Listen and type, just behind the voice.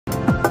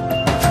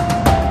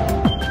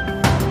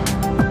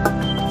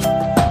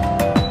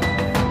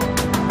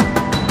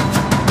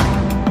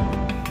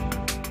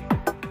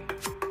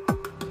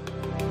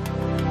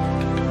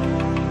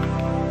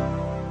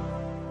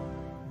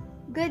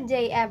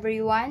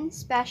everyone,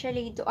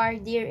 especially to our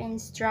dear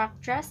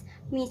instructress,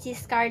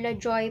 Mrs. Carla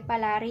Joy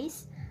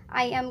Palaris.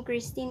 I am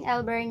Kristine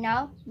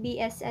Bernal,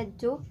 BS Ed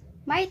 2.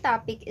 My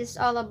topic is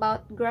all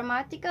about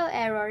grammatical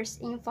errors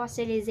in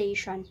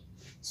fossilization.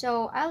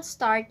 So I'll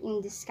start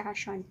in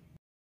discussion.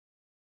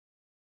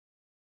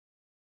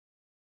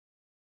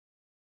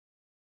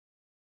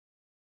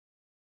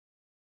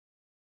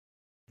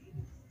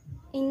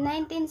 In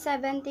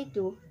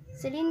 1972,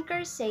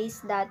 Selinker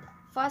says that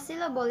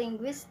fossilable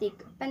linguistic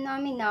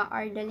phenomena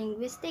are the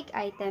linguistic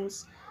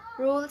items,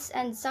 rules,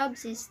 and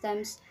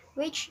subsystems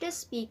which the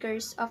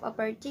speakers of a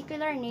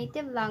particular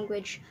native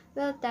language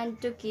will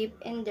tend to keep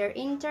in their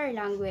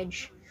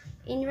interlanguage,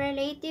 in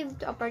relative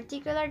to a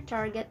particular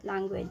target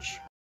language.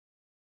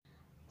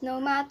 No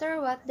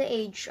matter what the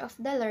age of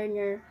the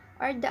learner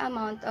or the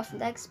amount of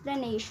the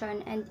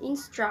explanation and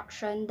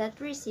instruction that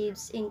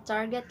receives in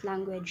target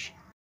language.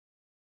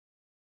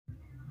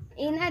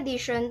 In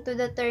addition to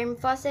the term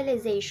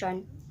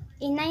fossilization,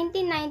 in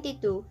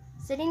 1992,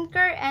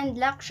 Srinker and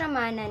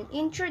Lakshmanan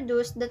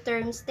introduced the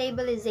term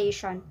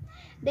stabilization.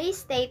 They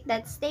state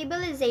that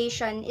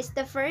stabilization is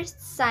the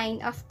first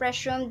sign of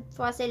presumed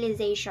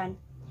fossilization.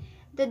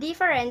 The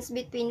difference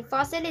between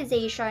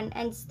fossilization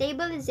and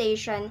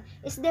stabilization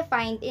is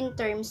defined in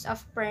terms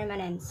of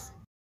permanence.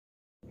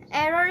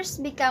 Errors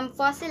become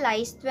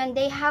fossilized when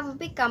they have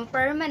become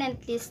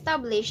permanently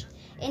established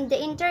in the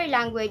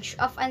interlanguage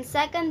of a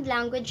second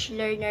language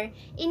learner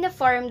in a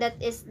form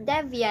that is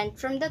deviant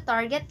from the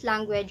target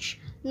language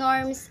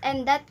norms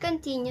and that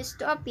continues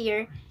to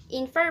appear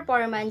in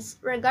performance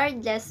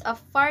regardless of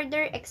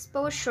further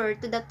exposure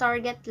to the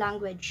target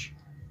language.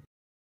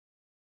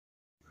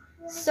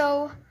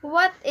 So,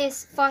 what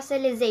is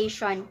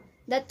fossilization?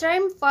 The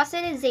term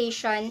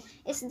fossilization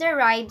is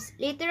derived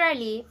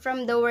literally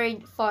from the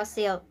word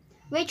fossil,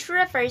 which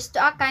refers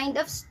to a kind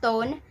of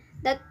stone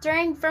that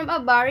turned from a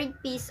buried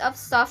piece of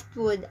soft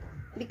wood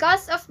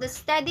because of the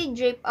steady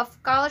drip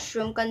of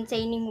calcium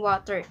containing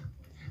water.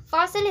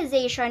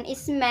 Fossilization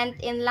is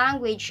meant in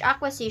language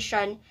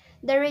acquisition,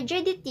 the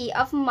rigidity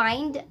of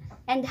mind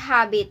and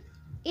habit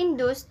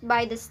induced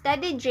by the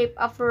steady drip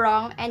of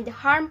wrong and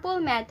harmful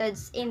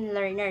methods in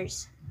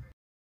learners.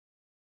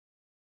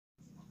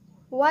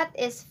 What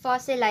is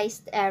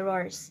fossilized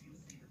errors?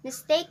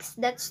 Mistakes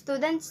that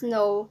students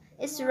know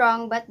is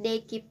wrong but they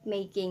keep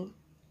making.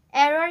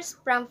 Errors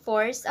from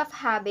force of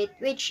habit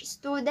which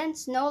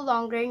students no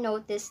longer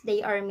notice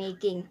they are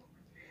making.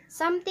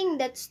 Something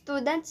that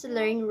students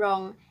learn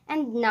wrong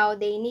and now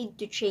they need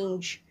to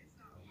change.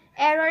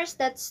 Errors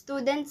that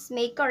students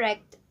may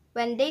correct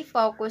when they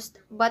focused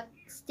but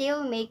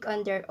still make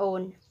on their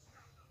own.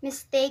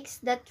 Mistakes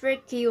that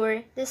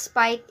recur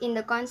despite in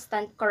the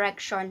constant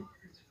correction.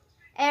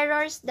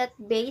 Errors that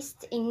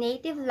based in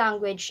native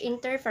language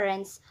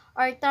interference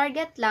or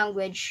target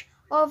language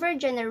over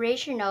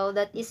generational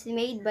that is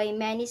made by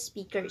many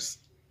speakers.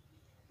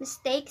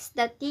 Mistakes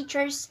that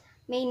teachers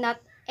may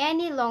not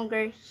any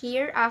longer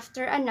hear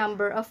after a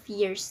number of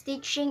years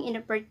teaching in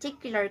a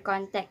particular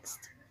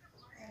context.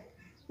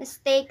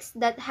 Mistakes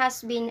that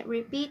has been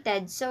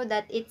repeated so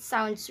that it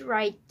sounds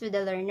right to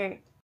the learner.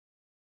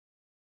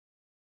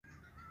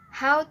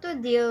 How to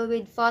deal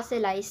with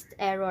fossilized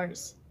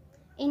errors.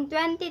 In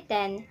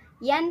 2010,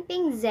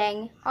 Yanping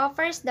Zheng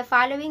offers the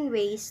following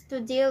ways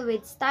to deal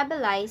with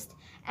stabilized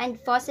and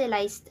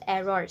fossilized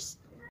errors.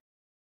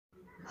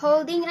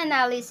 Holding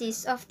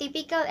analysis of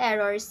typical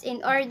errors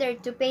in order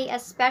to pay a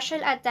special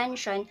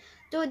attention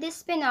to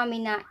this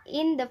phenomena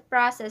in the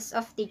process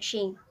of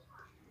teaching.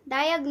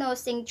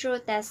 Diagnosing through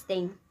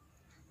testing.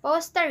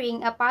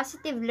 Fostering a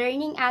positive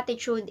learning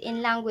attitude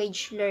in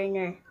language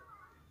learner.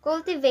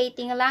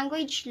 Cultivating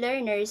language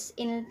learners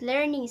in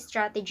learning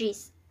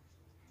strategies.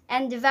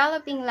 And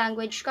developing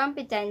language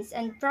competence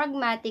and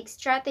pragmatic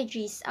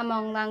strategies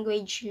among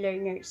language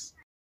learners.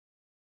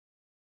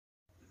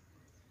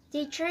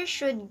 Teachers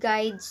should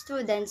guide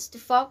students to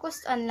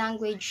focus on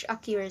language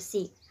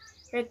accuracy,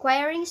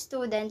 requiring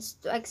students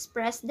to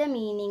express the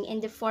meaning in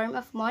the form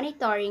of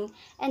monitoring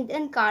and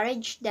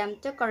encourage them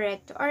to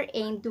correct or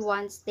aim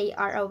once they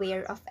are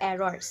aware of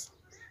errors.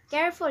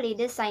 Carefully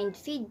designed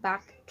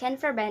feedback can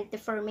prevent the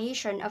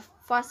formation of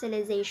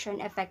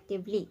fossilization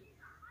effectively.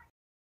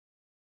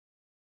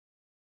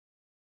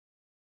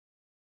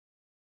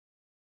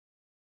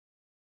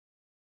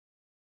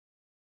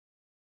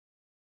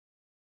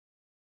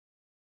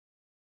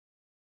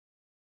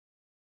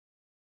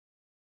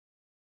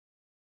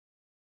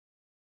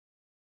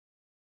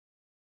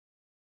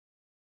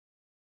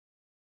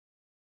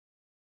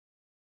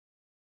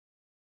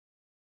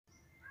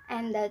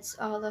 And that's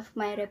all of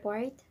my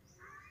report.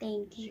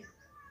 Thank you.